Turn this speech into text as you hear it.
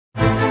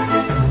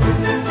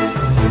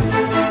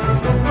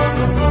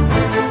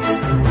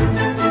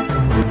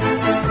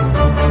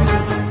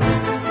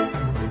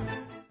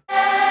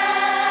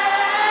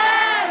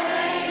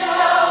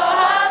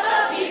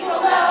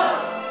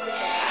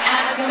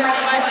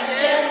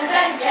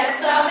and get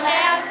some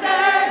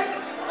answers.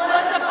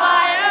 What's the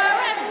fire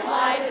and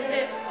why does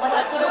it?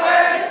 What's the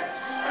word?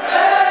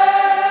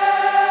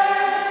 Burn.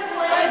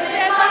 Was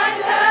it my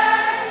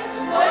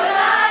turn? Would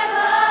I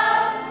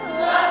love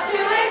to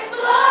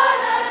explore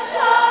the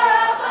shore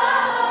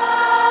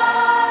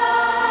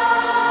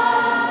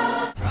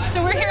above? So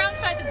we're here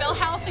outside the Bell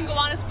House in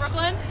Gowanus,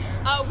 Brooklyn.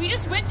 We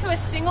just went to a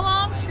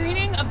sing-along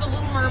screening of The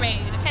Little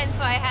Mermaid. Hence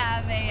why I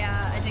have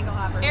a dingle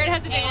hopper. Aaron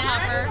has a dingle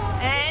hopper.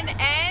 And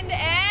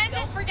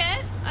Don't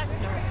forget a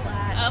snort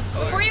flat.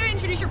 Before you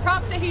introduce your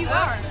props, say who you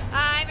are.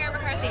 I'm Erin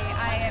McCarthy.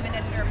 I am an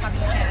editor of Poppy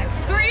Mechanics.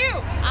 Who are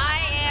you? I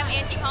am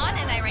Angie Hahn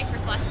and I write for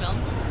Slash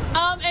Film.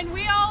 And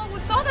we all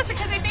saw this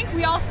because I think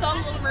we all saw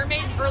Little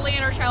Mermaid early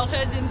in our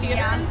childhoods in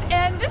theaters,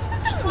 and this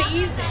was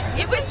amazing.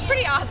 It was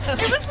pretty awesome.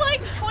 It was like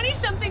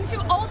 20-somethings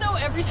who all know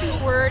every single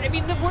word. I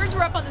mean, the words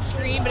were up on the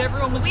screen, but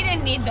everyone was... We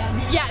didn't need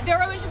them. Yeah, there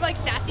were always like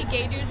sassy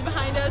gay dudes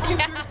behind us who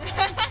were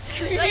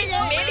screaming.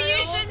 Maybe you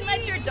shouldn't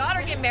let your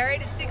daughter get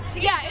married at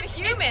 16. Yeah, to it's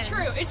a human.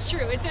 It's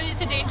true.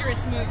 It's a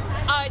dangerous move.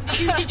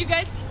 Did you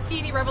guys see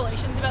any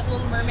revelations about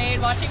Little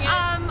Mermaid watching it?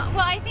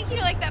 Well, I think,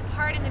 like that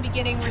part in the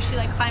beginning where she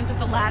like climbs up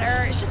the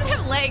ladder. She doesn't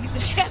have legs, so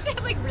she has to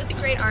have like really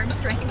great arm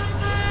strength,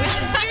 which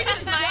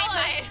is my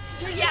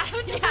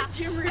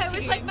gym routine. I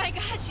was like, my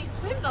God, she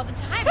swims all the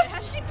time. How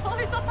does she pull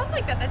herself up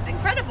like that? That's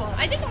incredible.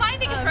 I think my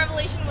biggest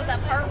revelation was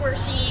that part where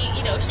she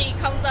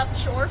comes up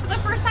shore for the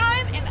first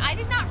time, and I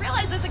did not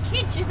realize as a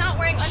kid she's not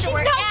wearing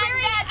underwear. She's not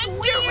wearing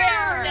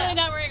underwear. Really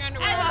not wearing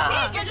underwear. As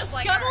a kid, you're just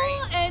like, Scuttle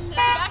all right. and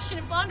Sebastian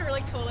and Flounder are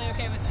like totally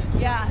okay with it.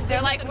 Yeah, they're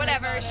There's like, nothing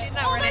whatever. about it. She's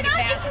not Well, wearing they're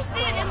any not pants.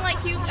 interested in like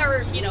human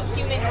or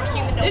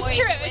humanoid. It's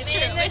true. It's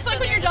true. women, It's like so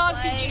when your they're dog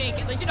just sees you like-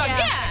 naked. Like your dog.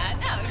 Yeah,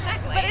 no,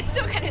 exactly. But it's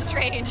still kind of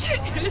strange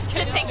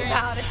to think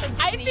about. It's like,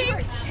 I Disney, think you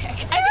are sick.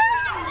 I think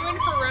we've been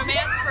ruined for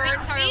romance for our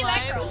entire See,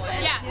 that lives. girl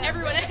was. Yeah,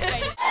 everyone's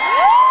excited.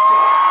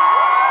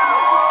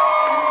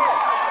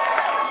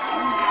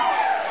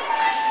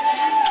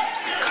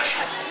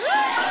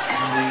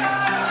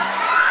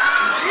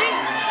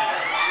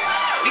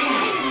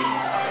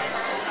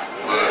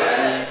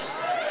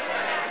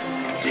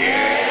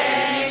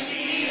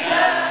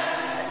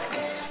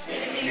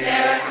 Sitting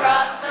there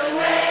across the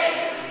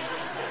way.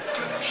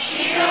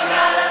 She don't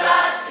got a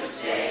lot to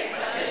say,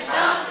 but there's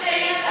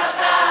something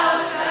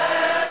about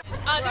her.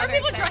 There were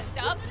people dressed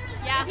up.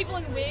 Yeah. There were people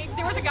in wigs.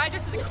 There was a guy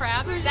dressed as a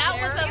crab who was That just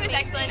there. was He was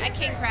excellent. A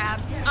king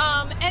crab.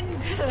 And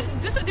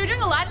they're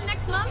doing Aladdin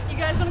next month. You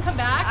guys want to come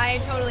back? I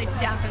totally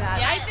down for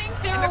that. I think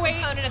there I'm are a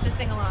ways. proponent of the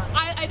sing-along.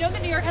 I know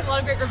that New York has a lot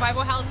of great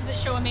revival houses that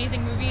show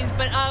amazing movies,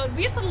 but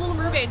we just saw The Little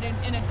Mermaid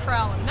in a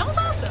crowd, and that was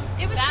awesome.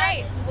 It was That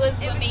great.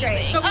 was It was amazing.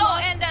 great.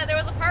 But And there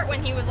was a part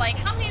when he was like,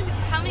 "How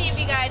many of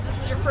you guys?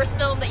 This is your first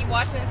film that you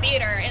watched in the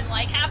theater?" And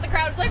like half the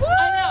crowd was like, "Woo!"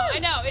 I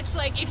know. It's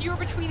like if you were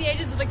between the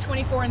ages of like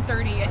 24 and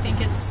 30, I think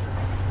it's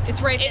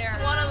right there.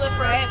 It's one of the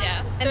first,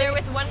 yeah. And there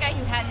was one guy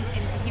who hadn't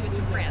seen it, but he was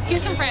from France. He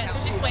was from France,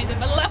 which explains it.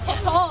 But Le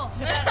Poisson. Le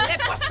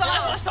Poisson.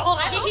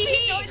 I hope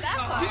he enjoyed that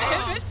part.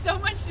 It meant so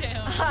much to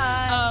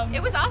him.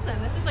 It was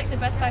awesome. This is like the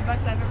best $5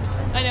 I've ever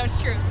spent. I know,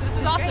 it's true. So this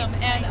was awesome.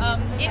 And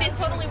It is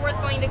totally worth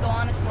going to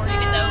Gowanus for,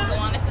 even though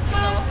Gowanus is in the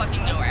middle of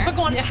fucking nowhere. but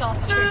Gowanus is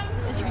also true,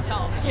 as you can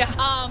tell. Yeah.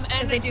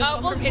 And they do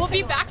we'll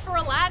be back for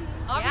Aladdin,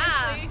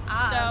 obviously.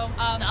 Yeah.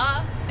 So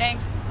Duh.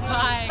 thanks.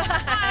 Bye.